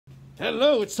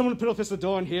Hello, it's someone Piddle Fist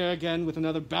Adorn here again with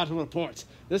another battle report.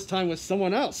 This time with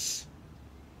someone else.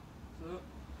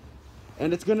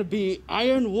 And it's going to be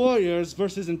Iron Warriors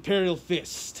versus Imperial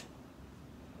Fist.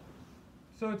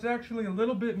 So it's actually a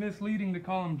little bit misleading to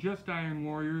call them just Iron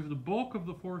Warriors. The bulk of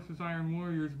the force is Iron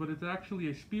Warriors, but it's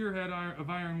actually a spearhead of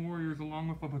Iron Warriors along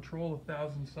with a patrol of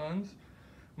Thousand Suns.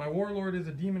 My warlord is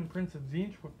a demon prince of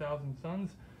Tzeentch with Thousand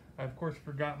Suns. I of course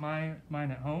forgot mine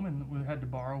at home and we had to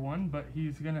borrow one, but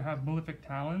he's going to have malefic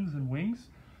talons and wings,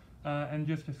 and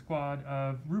just a squad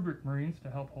of rubric marines to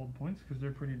help hold points because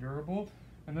they're pretty durable.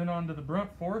 And then on to the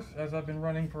brunt force, as I've been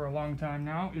running for a long time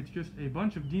now. It's just a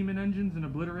bunch of demon engines and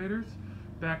obliterators,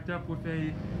 backed up with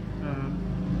a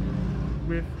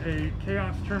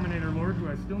Chaos Terminator Lord who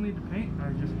I still need to paint. I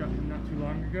just got him not too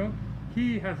long ago.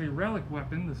 He has a relic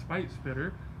weapon, the Spite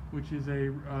Spitter, which is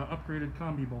a upgraded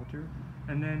combi bolter,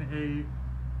 and then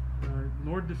a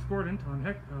Lord Discordant on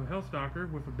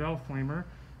Hellstalker with a Bell Flamer.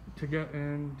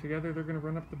 Together they're going to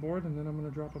run up the board, and then I'm going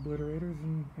to drop obliterators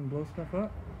and blow stuff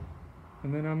up.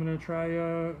 And then I'm going to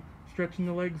try stretching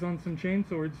the legs on some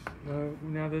chainswords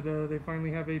now that they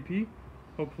finally have AP.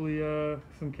 Hopefully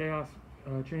some Chaos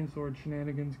chainsword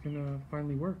shenanigans can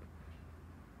finally work.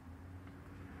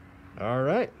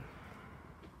 Alright,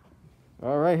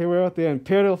 here we're at the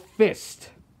Imperial Fist.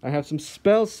 I have some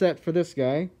spells set for this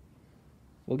guy.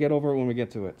 We'll get over it when we get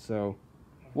to it. So,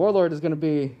 Warlord is going to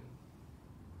be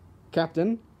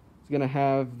Captain. He's going to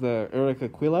have the Uruk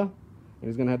Aquila. And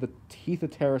he's going to have the Teeth of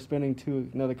Terror spinning to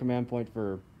another command point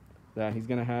for that. He's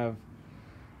going to have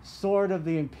Sword of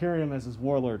the Imperium as his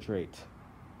Warlord trait.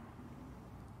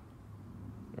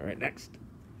 Alright, next.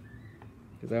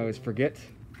 Because I always forget.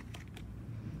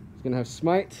 He's going to have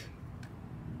Smite,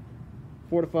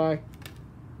 Fortify,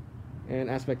 and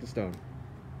Aspect of Stone.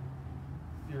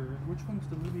 Which one's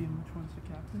the Libby and which one's the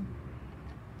Captain?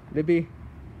 Libby,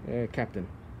 Captain.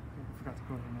 I forgot to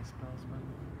go over my spells, but...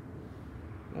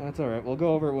 That's alright, we'll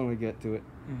go over it when we get to it.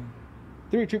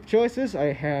 3 troop choices.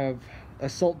 I have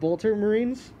Assault Bolter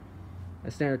Marines,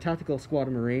 a standard tactical squad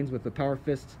of Marines with the Power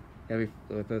Fist heavy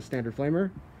with a standard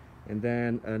flamer, and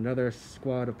then another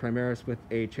squad of Primaris with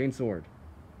a chainsword.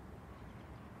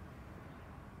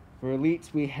 For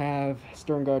elites, we have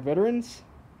Sternguard veterans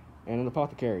and an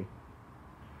apothecary.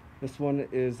 This one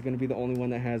is going to be the only one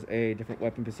that has a different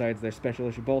weapon besides their special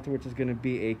issue bolter, which is going to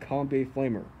be a combi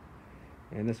flamer.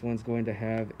 And this one's going to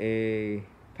have a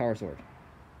power sword.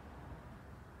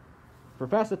 For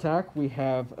fast attack, we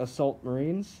have assault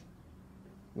marines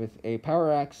with a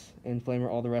power axe and flamer.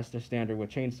 All the rest are standard with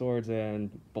chainswords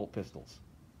and bolt pistols.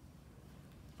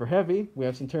 For heavy, we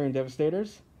have Centurion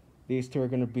Devastators. These two are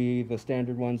going to be the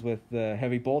standard ones with the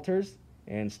heavy bolters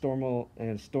and storm.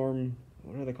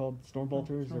 What are they called? Storm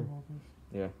bolters? Storm bolters.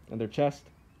 Yeah, and their chest.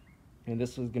 And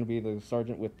this is going to be the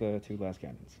sergeant with the 2 las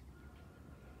cannons.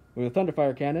 We have a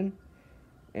Thunderfire cannon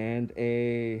and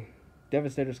a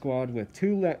Devastator squad with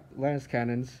 2 las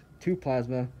cannons, 2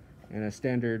 plasma, and a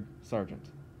standard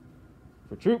sergeant.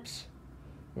 For troops,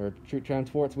 or troop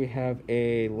transports, we have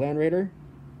a Land Raider.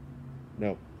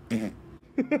 No.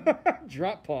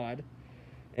 Drop pod,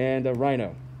 and a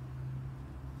Rhino.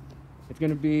 It's going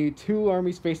to be 2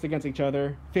 armies faced against each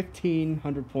other,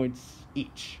 1,500 points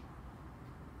each.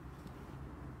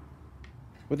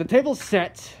 With the table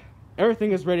set,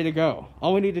 everything is ready to go.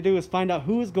 All we need to do is find out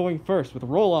who is going first with a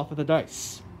roll off of the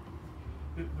dice.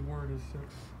 The word is 6.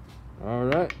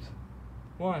 Alright.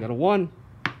 1. Got a 1.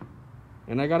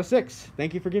 And I got a 6.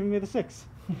 Thank you for giving me the 6.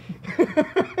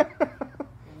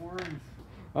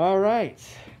 Alright,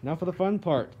 now for the fun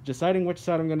part. Deciding which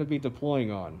side I'm going to be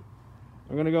deploying on.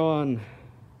 I'm going to go on...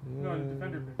 No, the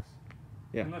defender picks.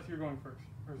 Yeah. Unless you're going first.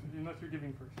 Or unless you're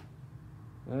giving first.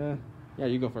 Yeah,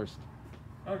 you go first.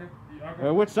 Okay. I'll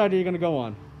go which side are you going to go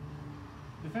on?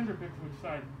 Defender picks which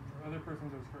side. The other person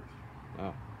goes first.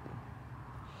 Oh.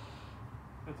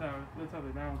 That's how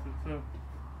they balance it. So,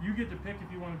 you get to pick if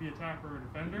you want to be attacker or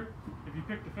defender. If you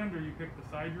pick defender, you pick the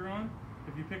side you're on.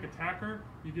 If you pick attacker,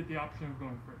 you get the option of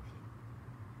going first.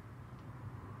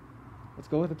 Let's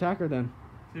go with attacker then.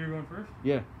 So you're going first?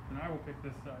 Yeah. Then I will pick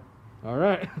this side.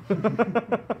 Alright. Only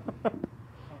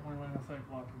line of sight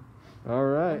blocking.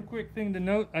 Alright. One quick thing to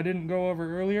note, I didn't go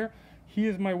over earlier. He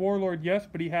is my warlord, yes,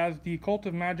 but he has the Cult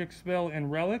of Magic spell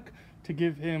and relic to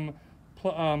give him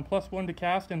 +1 to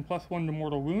cast and +1 to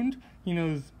mortal wound. He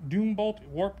knows Doom Bolt,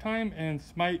 Warp Time, and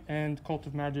Smite and Cult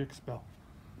of Magic spell.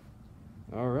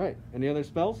 Alright. Any other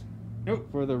spells? Nope.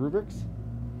 For the rubrics?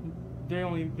 They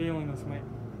only know Smite.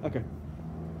 Okay.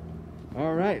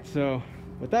 Alright, so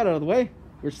with that out of the way,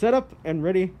 we're set up and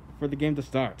ready for the game to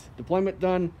start. Deployment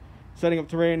done. Setting up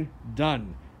terrain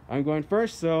done. I'm going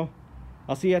first, so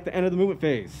I'll see you at the end of the movement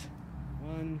phase.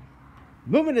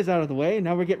 Movement is out of the way.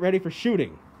 Now we get ready for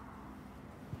shooting.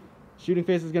 Shooting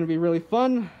phase is going to be really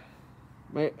fun.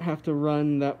 Might have to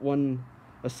run that one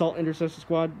assault intercessor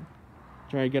squad.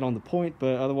 Try to get on the point,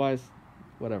 but otherwise,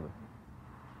 whatever.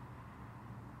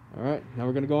 Alright, now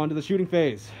we're going to go on to the shooting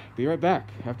phase. Be right back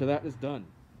after that is done.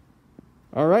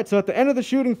 Alright, so at the end of the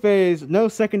shooting phase, no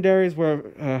secondaries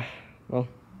were,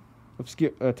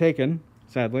 taken,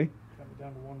 sadly. Got me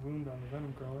down to 1 wound on the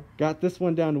venom crawler. Got this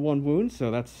one down to 1 wound, so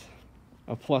that's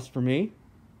a plus for me.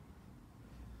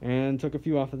 And took a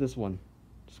few off of this one.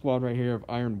 Squad right here of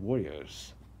Iron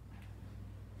Warriors.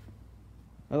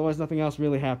 Otherwise, nothing else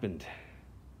really happened.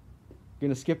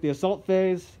 Gonna skip the assault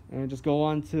phase and just go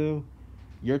on to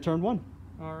your turn 1.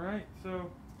 Alright, so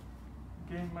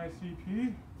gain my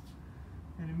CP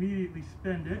and immediately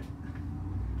spend it.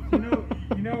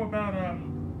 You know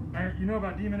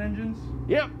about demon engines?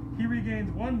 Yep. He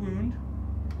regains 1 wound,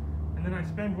 and then I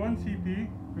spend 1 CP,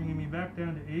 bringing me back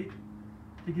down to 8,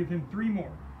 to give him 3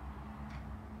 more,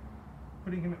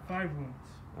 putting him at 5 wounds.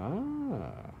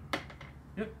 Ah.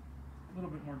 Yep, a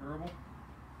little bit more durable.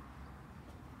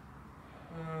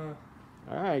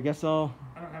 Alright, I guess I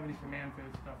don't have any command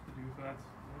phase stuff to do, so that's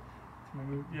my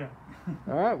move. Yeah.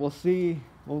 Alright, we'll see.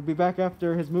 We'll be back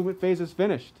after his movement phase is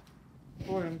finished.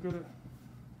 Boy, I'm good at.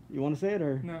 You want to say it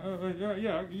or? No,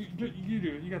 yeah, you do it.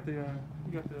 You got the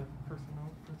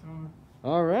persona.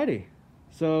 Alrighty.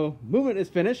 So movement is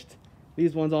finished.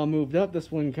 These ones all moved up. This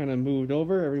one kind of moved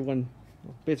over.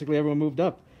 Basically everyone moved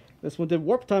up. This one did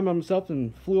warp time on himself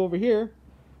and flew over here.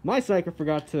 My psyker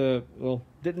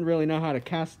didn't really know how to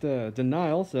cast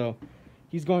denial, so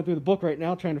he's going through the book right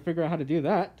now trying to figure out how to do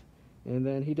that. And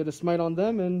then he did a smite on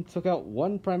them and took out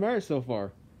 1 Primaris so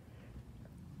far.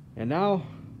 And now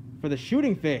for the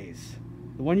shooting phase,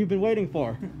 the one you've been waiting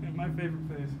for. My favorite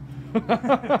phase.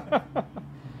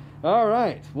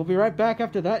 Alright, we'll be right back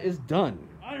after that is done.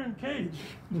 Iron Cage!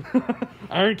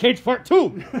 Iron Cage Part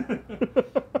 2!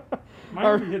 Mine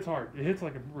really hits hard. It hits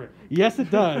like a brick. Yes, it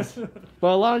does.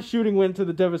 But a lot of shooting went to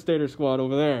the Devastator squad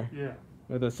over there. Yeah.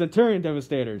 Or the Centurion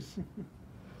Devastators.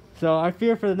 So I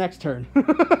fear for the next turn.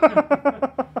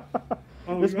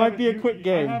 This might be a quick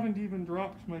game. I haven't even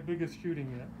dropped my biggest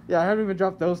shooting yet. Yeah, I haven't even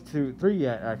dropped those 3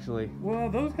 yet, actually. Well,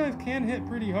 those guys can hit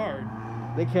pretty hard.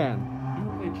 They can.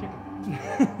 You play chicken.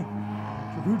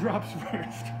 So who drops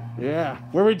first? Yeah.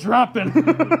 Where we dropping?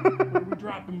 Where we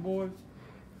dropping, boys?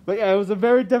 But yeah, it was a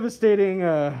very devastating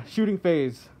shooting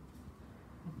phase.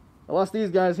 I lost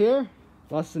these guys here,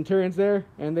 lost Centurions there,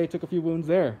 and they took a few wounds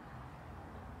there.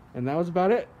 And that was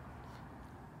about it.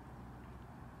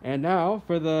 And now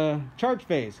for the charge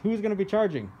phase. Who's going to be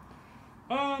charging?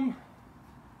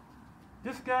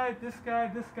 This guy,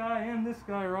 and this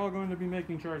guy are all going to be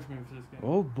making charge moves this game.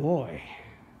 Oh boy.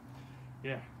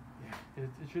 Yeah. It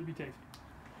should be tasty.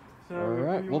 So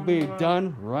Alright, we'll be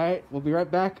done right. We'll be right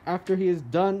back after he is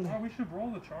done. Oh, we should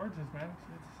roll the charges, man.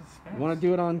 It's suspense. You want to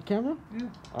do it on camera? Yeah.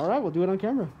 Alright, we'll do it on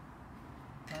camera.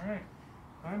 Alright.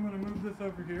 I'm going to move this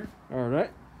over here.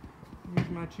 Alright. Use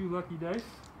my 2 lucky dice.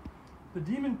 The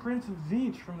Demon Prince of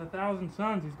Tzeentch from the Thousand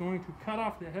Suns is going to cut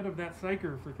off the head of that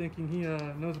psyker for thinking he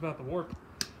knows about the warp.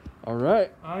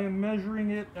 Alright. I am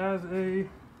measuring it as to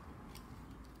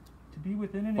be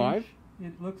within an 5? inch.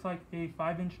 It looks like a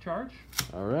 5-inch charge.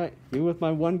 Alright. Even with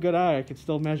my 1 good eye, I can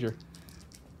still measure.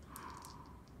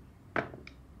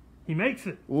 He makes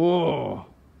it. Whoa.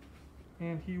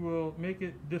 And he will make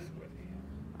it this way.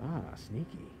 Ah, sneaky.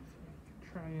 So I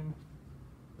can try and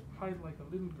hide like a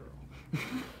little girl.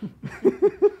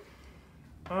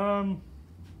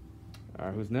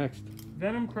 Alright, who's next?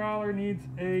 Venom Crawler needs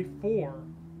a 4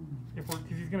 because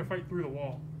he's going to fight through the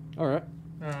wall. Alright.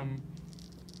 I'm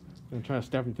going to try to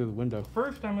stab him through the window.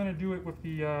 First, I'm going to do it with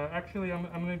the, actually, I'm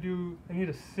going to do, I need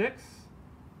a 6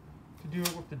 to do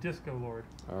it with the Disco Lord.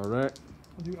 Alright.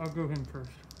 I'll go him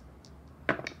first.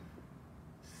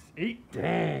 8.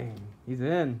 Dang. He's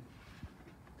in.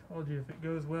 Told you if it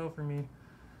goes well for me.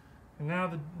 And now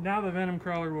the Venom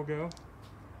Crawler will go.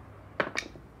 8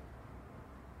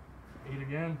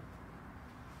 again.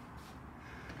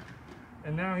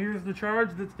 And now here's the charge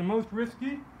that's the most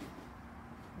risky.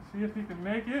 Let's see if he can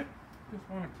make it. Just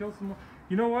want to kill some more.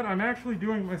 You know what? I'm actually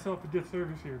doing myself a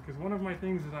disservice here because one of my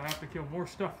things is I have to kill more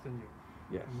stuff than you.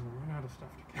 Yes. I'm going to run out of stuff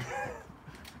to kill.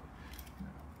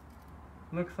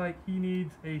 Looks like he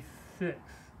needs a 6.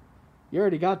 You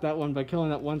already got that one by killing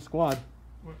that one squad.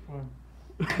 What one?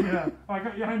 Yeah,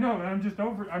 I know. I'm just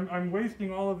I'm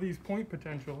wasting all of these point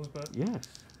potentials, but Yes.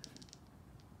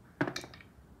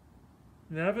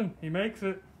 11. He makes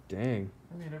it. Dang.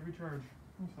 I made every charge.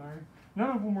 I'm sorry. None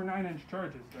of them were 9-inch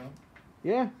charges, though.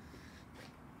 Yeah.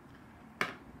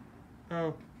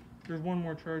 Oh, there's one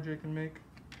more charge I can make.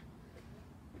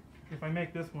 If I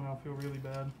make this one, I'll feel really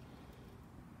bad.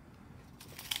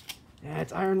 Yeah,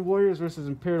 it's Iron Warriors versus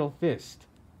Imperial Fist.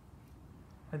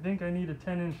 I think I need a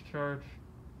 10-inch charge.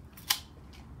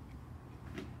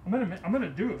 I'm gonna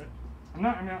do it. I'm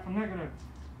not gonna,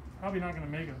 probably not gonna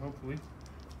make it, hopefully.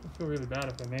 I feel really bad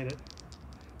if I made it.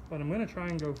 But I'm gonna try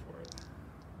and go for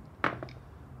it.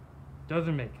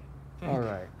 Doesn't make it.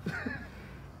 Alright.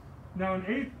 Now in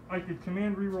 8th, I could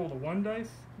command reroll the 1 dice.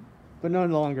 But no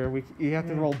longer. You have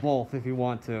to roll both if you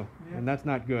want to. Yeah. And that's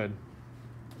not good.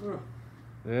 Ugh.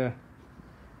 Yeah.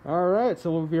 Alright,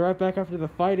 so we'll be right back after the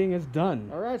fighting is done.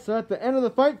 Alright, so at the end of the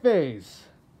fight phase,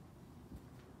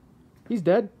 he's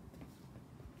dead.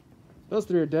 Those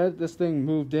 3 are dead. This thing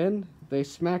moved in. They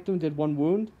smacked him, did 1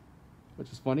 wound,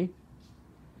 which is funny.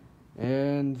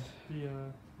 And The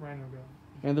rhino got.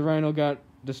 And the rhino got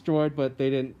destroyed, but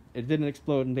it didn't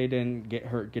explode and they didn't get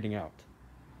hurt getting out.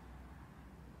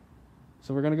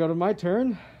 So we're gonna go to my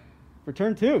turn for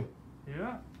turn 2.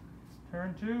 Yeah.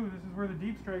 Turn 2, this is where the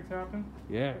deep strikes happen.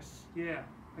 Yes. Yeah.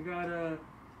 I got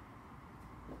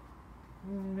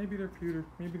maybe they're pewter,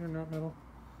 maybe they're not metal.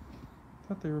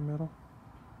 Thought they were metal.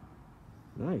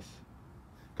 Nice.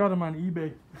 Got them on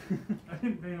eBay. I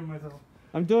didn't paint them myself.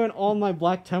 I'm doing all my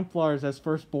Black Templars as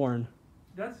firstborn.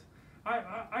 That's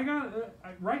I got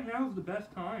right now is the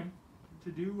best time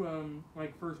to do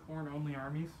like firstborn only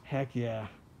armies. Heck yeah.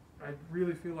 I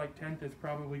really feel like 10th is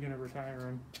probably gonna retire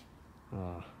him.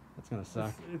 Oh, that's gonna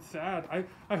suck. It's sad.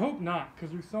 I hope not,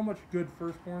 because there's so much good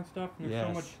firstborn stuff and there's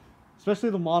so much.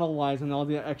 Especially the model wise and all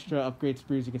the extra upgrade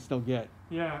sprees you can still get.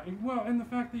 Yeah, and the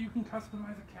fact that you can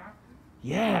customize a captain.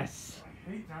 Yes.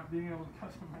 I hate not being able to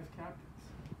customize captains.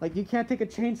 Like you can't take a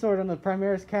chainsword on the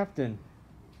Primaris captain.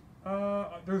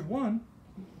 There's one.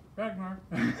 Ragnar.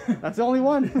 That's the only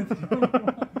one. That's the only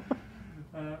one.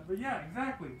 But yeah,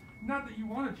 exactly. Not that you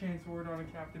want a chainsword on a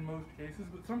captain most cases,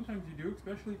 but sometimes you do,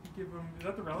 especially if you give them. Is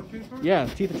that the relic chainsword? Yeah,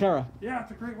 Teeth of Terra. Yeah,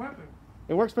 it's a great weapon.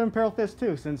 It works for Imperial Fist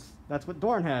too, since that's what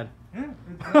Dorn had. Yeah,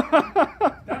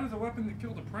 that is a weapon that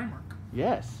killed a Primarch.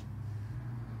 Yes.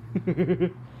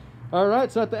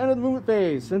 Alright, so at the end of the movement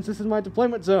phase, since this is my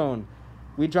deployment zone,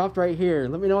 we dropped right here.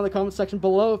 Let me know in the comment section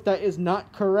below if that is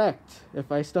not correct.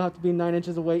 If I still have to be 9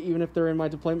 inches away, even if they're in my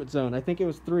deployment zone. I think it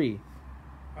was 3.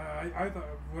 I thought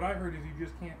what I heard is you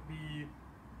just can't be.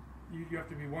 You have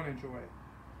to be 1 inch away.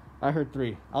 I heard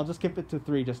 3. I'll just skip it to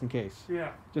 3 just in case.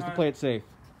 Yeah. Just to play it safe.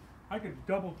 I could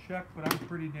double check, but I'm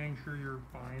pretty dang sure you're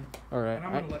fine. Alright. And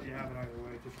I'm going to let you have it either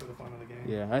way, just for the fun of the game.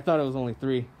 Yeah, I thought it was only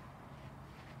 3.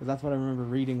 Because that's what I remember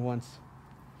reading once.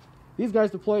 These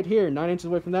guys deployed here, 9 inches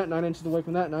away from that, 9 inches away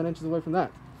from that, 9 inches away from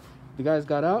that. The guys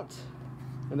got out,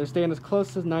 and they're staying as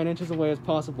close as 9 inches away as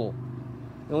possible.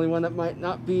 The only one that might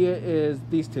not be it is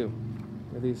these 2.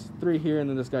 Or these 3 here, and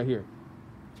then this guy here.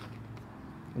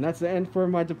 And that's the end for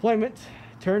my deployment.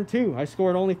 Turn 2. I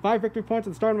scored only 5 victory points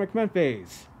at the start of my command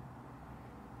phase.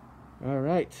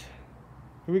 Alright.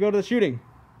 Here we go to the shooting.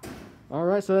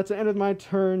 Alright, so that's the end of my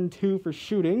turn 2 for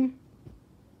shooting.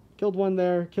 Killed 1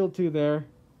 there, killed 2 there.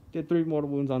 Did 3 mortal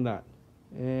wounds on that.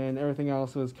 And everything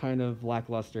else was kind of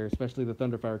lackluster, especially the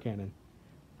Thunderfire Cannon.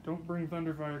 Don't bring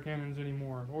Thunderfire cannons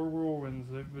anymore, or whirlwinds.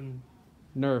 They've been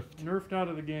nerfed out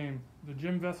of the game. The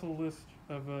Gym Vessel list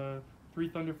of 3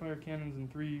 Thunderfire cannons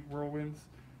and 3 whirlwinds.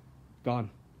 Gone.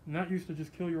 And that used to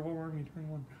just kill your whole army turn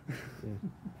 1. Yeah.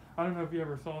 I don't know if you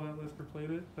ever saw that list or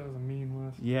played it. That was a mean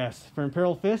list. Yes, for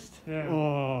Imperial Fist? Yeah.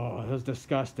 Oh, it was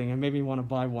disgusting. It made me want to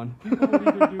buy one. People would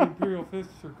either do Imperial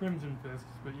Fists or Crimson Fists,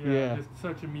 but yeah, just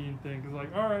such a mean thing. Cause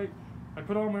like, alright, I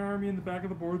put all my army in the back of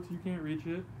the board so you can't reach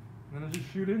it, and then I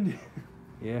just shoot into you.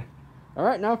 Yeah.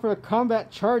 Alright, now for the combat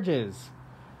charges.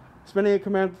 Spending a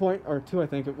command point, or 2 I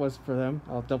think it was for them.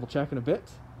 I'll double check in a bit.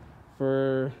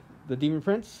 For the Demon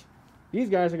Prince, these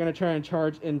guys are going to try and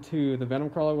charge into the Venom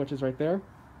Crawler, which is right there.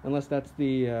 Unless that's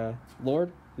the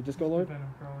Lord, the Disco Lord.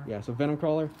 Venom Crawler. Yeah, so Venom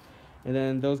Crawler. And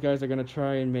then those guys are going to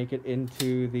try and make it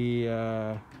into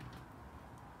the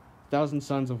Thousand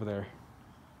Suns over there.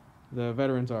 The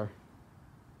veterans are.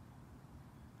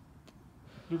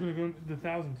 They're going to go the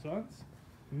Thousand Suns?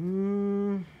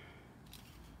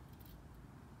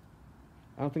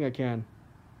 I don't think I can.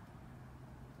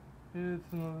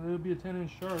 It'll be a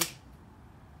 10-inch charge.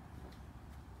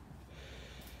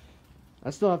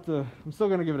 I'm still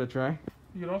going to give it a try.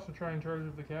 You could also try and charge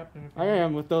with the captain. If I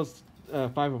am with those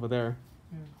 5 over there.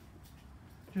 Yeah.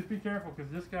 Just be careful,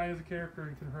 because this guy is a character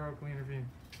and can heroically intervene.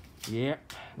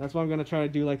 Yep. That's why I'm going to try to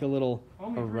do like a little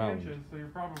Only around. 3 inches, so you're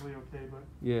probably okay, but...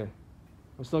 Yeah.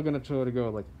 I'm still going to try to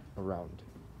go like around.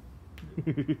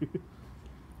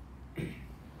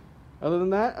 Other than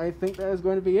that, I think that is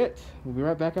going to be it. We'll be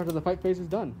right back after the fight phase is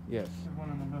done. Yes. There's one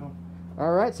in the middle.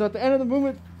 All right, so at the end of the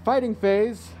movement fighting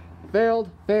phase, failed,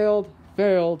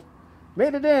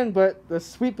 made it in, but the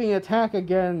sweeping attack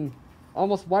again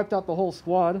almost wiped out the whole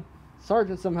squad.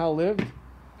 Sergeant somehow lived.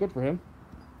 Good for him.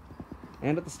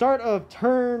 And at the start of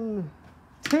turn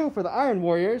 2 for the Iron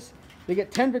Warriors, they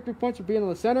get 10 victory points for being in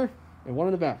the center and 1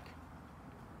 in the back.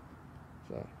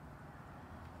 So,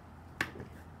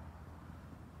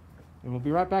 and we'll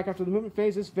be right back after the movement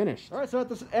phase is finished. All right, so at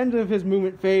the end of his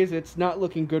movement phase, it's not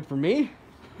looking good for me.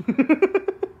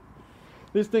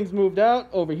 This thing's moved out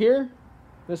over here.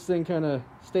 This thing kind of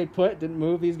stayed put, didn't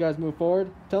move. These guys moved forward.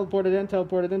 Teleported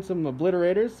in some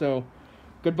obliterators, so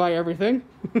goodbye everything.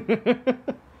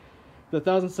 The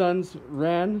Thousand Suns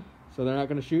ran, so they're not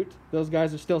going to shoot. Those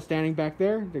guys are still standing back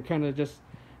there. They're kind of just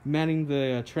manning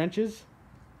the trenches.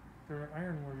 They're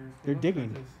Iron Warriors. They're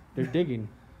digging. They're digging.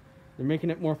 They're making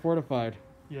it more fortified.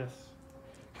 Yes.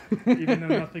 Even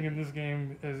though nothing in this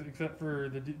game, except for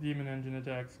the demon engine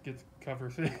attacks, gets cover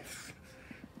safe.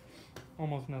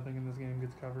 Almost nothing in this game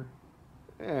gets cover.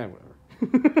 Whatever.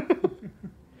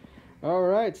 All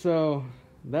right, so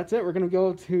that's it. We're going to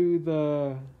go to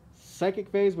the psychic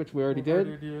phase, which we already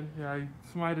did. Yeah, I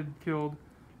smited, killed,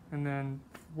 and then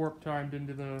warp timed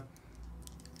into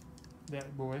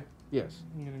that boy. Yes.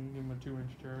 I'm going to give him a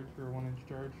 2-inch charge, or a 1-inch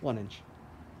charge. 1 inch.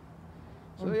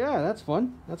 So yeah, that's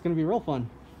fun. That's going to be real fun.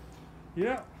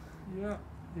 Yeah.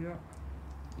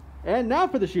 And now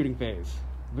for the shooting phase.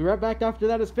 We'll be right back after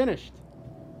that is finished.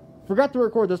 Forgot to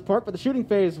record this part, but the shooting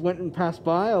phase went and passed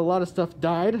by. A lot of stuff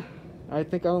died. I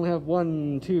think I only have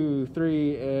 1, 2,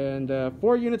 3, and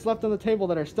 4 units left on the table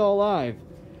that are still alive.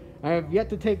 I have yet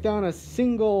to take down a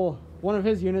single one of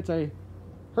his units. I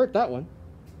hurt that one.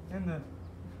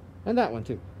 And that one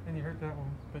too. And you hurt that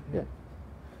one. But yeah.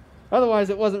 Otherwise,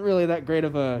 it wasn't really that great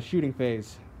of a shooting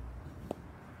phase.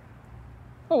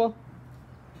 Oh well.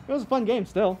 It was a fun game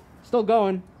still. Still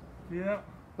going. Yeah.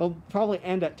 It'll probably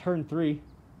end at turn 3.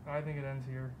 I think it ends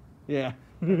here. Yeah.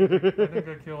 I think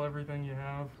I kill everything you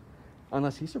have.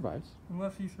 Unless he survives.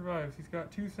 Unless he survives. He's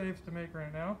got 2 saves to make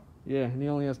right now. Yeah, and he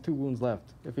only has 2 wounds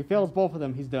left. If he fails both of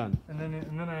them, he's done. And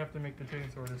then I have to make the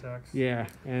chainsword attacks. Yeah,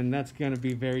 and that's going to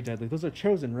be very deadly. Those are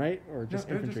chosen, right? Or just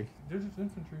infantry? They're just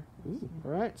infantry. Ooh,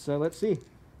 all right, so let's see.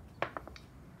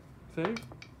 Saved?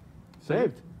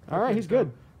 Saved. All right, Okay, he's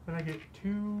good. Then I get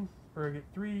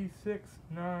 3, 6,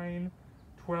 9,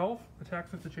 12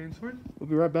 attacks with the chainsword. We'll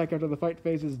be right back after the fight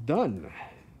phase is done.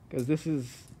 Because this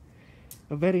is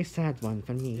a very sad one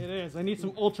for me. It is. I need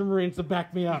some Ultramarines to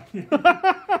back me up.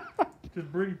 Just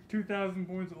bring 2,000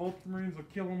 points of Ultramarines, will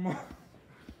kill them all.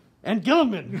 And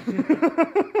Gilliman!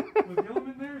 Was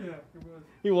Gilliman there? Yeah, it was.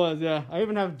 He was, yeah. I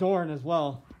even have Dorn as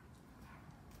well.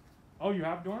 Oh, you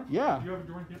have Dorn? Yeah. Do you have a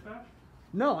Dorn kit bash?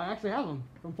 No, I actually have him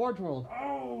from Forge World.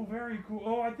 Oh, very cool.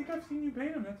 Oh, I think I've seen you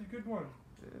paint him. That's a good one.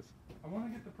 It is. I want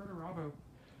to get the Perturabo.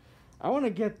 I want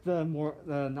to get the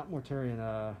not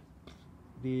Mortarion,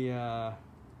 the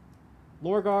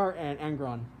Lorgar and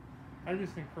Angron. I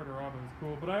just think Perturabo is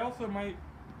cool, but I also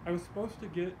I was supposed to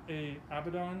get a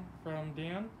Abaddon from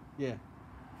Dan. Yeah.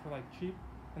 For like cheap,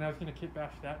 and I was gonna kit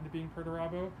bash that into being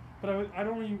Perturabo, but I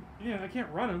don't even, I can't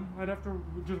run him. I'd have to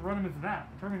just run him as that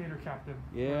Terminator Captain.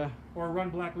 Yeah. Or run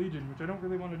Black Legion, which I don't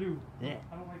really want to do. Yeah.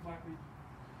 I don't like Black Legion.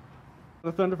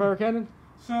 The Thunderfire Cannon.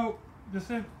 So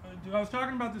I was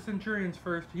talking about the Centurions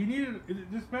first.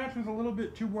 This match was a little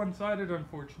bit too one-sided,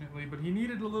 unfortunately, but he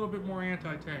needed a little bit more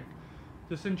anti-tank.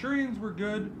 The Centurions were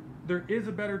good. There is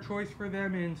a better choice for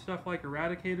them in stuff like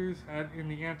Eradicators in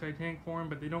the anti-tank form,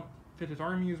 but they don't fit his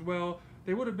army as well.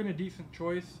 They would have been a decent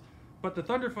choice, but the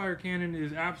Thunderfire Cannon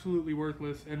is absolutely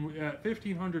worthless, and at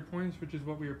 1,500 points, which is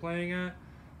what we were playing at,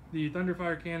 the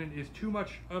Thunderfire Cannon is too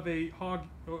much of a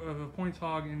points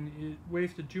hog, and it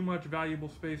wasted too much valuable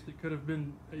space that could have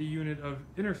been a unit of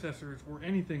intercessors or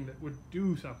anything that would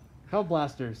do something.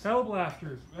 Hellblasters.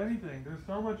 Hellblasters, anything. There's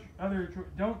so much other.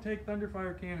 Don't take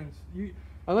Thunderfire Cannons.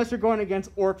 Unless you're going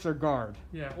against Orcs or Guard.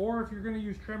 Yeah, or if you're going to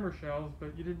use Tremor Shells,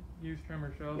 but you didn't use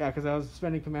Tremor Shells. Yeah, because I was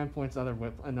spending command points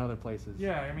in other places.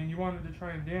 Yeah, I mean, you wanted to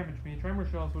try and damage me. Tremor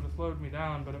Shells would have slowed me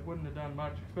down, but it wouldn't have done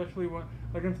much, especially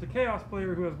against a Chaos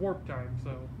player who has Warp Time,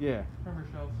 so... Yeah. Tremor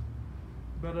Shells.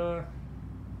 But,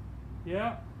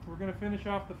 yeah, we're going to finish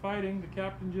off the fighting. The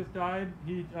captain just died.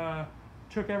 He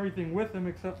took everything with him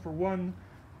except for one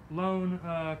lone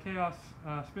Chaos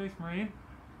Space Marine.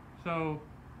 So...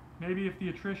 maybe if the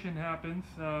attrition happens,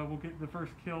 we'll get the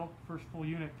first full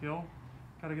unit kill.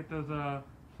 Gotta get those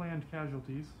planned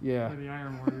casualties. Yeah. For the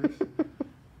Iron Warriors.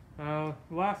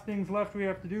 The last things left we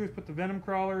have to do is put the venom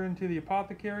crawler into the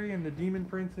apothecary and the demon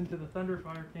prince into the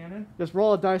thunderfire cannon. Just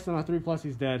roll a dice on a 3+,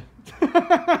 he's dead.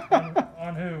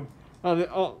 On who?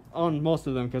 On most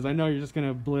of them, because I know you're just going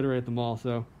to obliterate them all,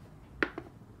 so.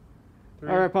 3.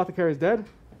 Alright, apothecary's dead.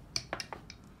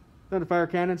 Thunderfire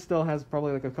cannon still has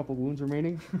probably like a couple wounds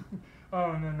remaining.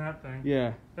 Oh, and then that thing.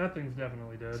 Yeah. That thing's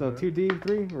definitely dead. So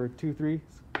 2d3 or 2 3s?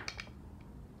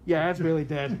 Yeah, that's really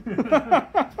dead.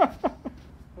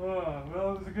 Oh,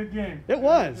 well, it was a good game. It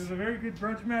was. It was a very good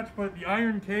brunch match, but the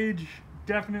Iron Cage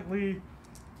definitely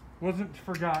wasn't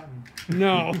forgotten.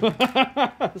 No.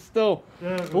 Still,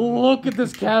 look at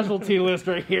this casualty list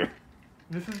right here.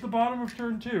 This is the bottom of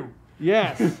turn 2.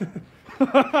 Yes.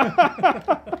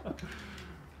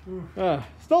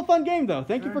 Still a fun game, though.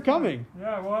 Thank you for coming.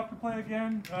 Yeah, we'll have to play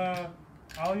again.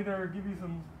 I'll either give you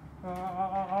some...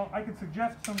 I could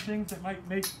suggest some things that might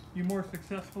make you more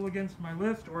successful against my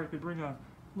list, or I could bring a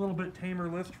little bit tamer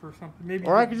list for something. Maybe.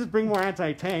 Or I could just bring more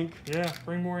anti-tank. Yeah,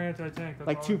 bring more anti-tank.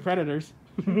 Like 2 predators.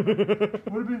 Would have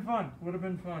been fun. Would have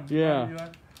been fun. Yeah.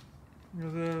 It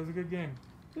was a good game.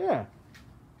 Yeah.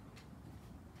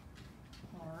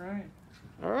 All right.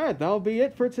 All right, that'll be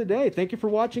it for today. Thank you for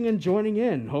watching and joining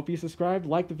in. Hope you subscribe,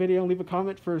 like the video, and leave a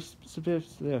comment for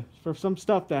some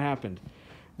stuff that happened.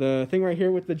 The thing right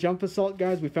here with the jump assault,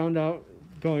 guys, we found out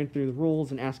going through the rules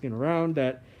and asking around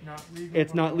that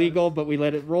it's not legal, but we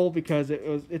let it roll because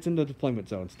it's in the deployment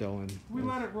zone still. And we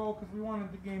let it roll because we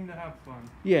wanted the game to have fun.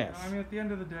 Yes. I mean, at the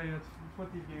end of the day, that's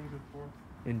what these games are for.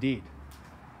 Indeed.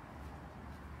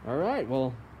 All right,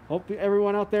 well, hope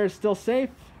everyone out there is still safe,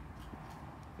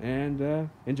 and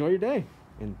enjoy your day,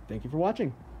 and thank you for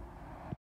watching.